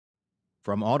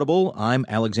From Audible, I'm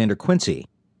Alexander Quincy.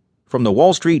 From the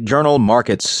Wall Street Journal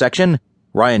Markets section,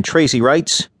 Ryan Tracy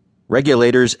writes,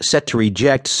 Regulators set to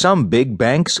reject some big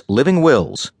banks' living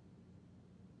wills.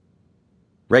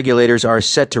 Regulators are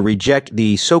set to reject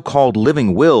the so-called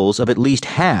living wills of at least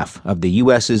half of the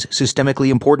U.S.'s systemically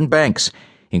important banks,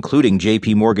 including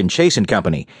J.P. Morgan Chase &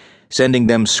 Company, sending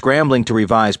them scrambling to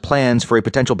revise plans for a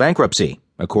potential bankruptcy,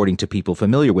 according to people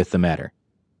familiar with the matter.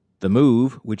 The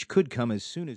move, which could come as soon as